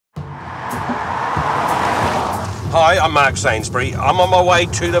Hi, I'm Mark Sainsbury. I'm on my way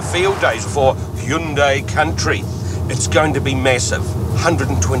to the field days for Hyundai Country. It's going to be massive.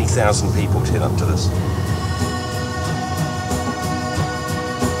 120,000 people turn up to this.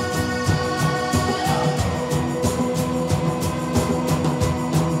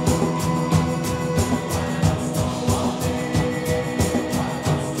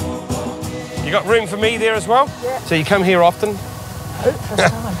 You got room for me there as well? Yeah. So you come here often? Oh,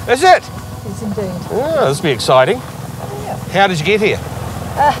 first time. Is it? Yes, indeed. Oh, this will be exciting. Yeah. How did you get here?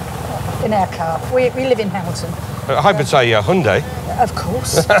 In our car. We live in Hamilton. I hope it's a Hyundai. Of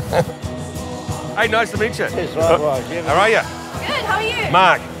course. Hey, nice to meet you. Yes, right. How are you? Good, how are you?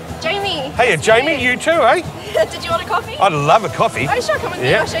 Mark. Jamie. Hey, Jamie, you too, eh? Did you want a coffee? I'd love a coffee. Oh, sure, come with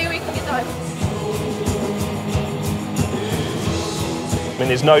me. I'll show you where you can get those. I mean,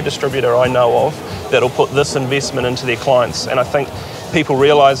 there's no distributor I know of that'll put this investment into their clients, and I think people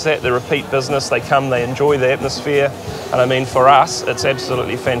realise that, the repeat business, they come, they enjoy the atmosphere, and I mean, for us, it's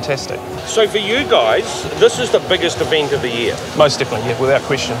absolutely fantastic. So for you guys, this is the biggest event of the year. Most definitely, yeah, without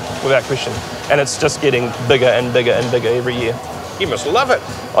question, and it's just getting bigger and bigger and bigger every year. You must love it.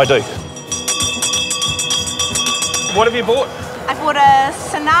 I do. What have you bought? I bought a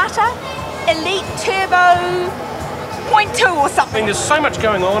Sonata Elite Turbo 0.2 or I something. mean, there's so much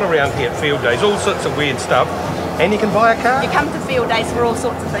going on around here at Field Days, all sorts of weird stuff, and you can buy a car. You come to Field Days for all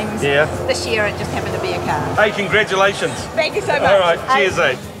sorts of things. Yeah. This year it just happened to be a car. Hey, congratulations. Thank you so much. All right, cheers,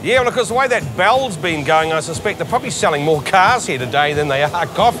 eh? Yeah, well, of course, the way that bell's been going, I suspect they're probably selling more cars here today than they are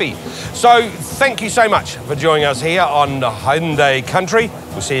coffee. So, thank you so much for joining us here on Hyundai Country.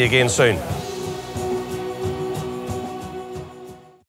 We'll see you again soon.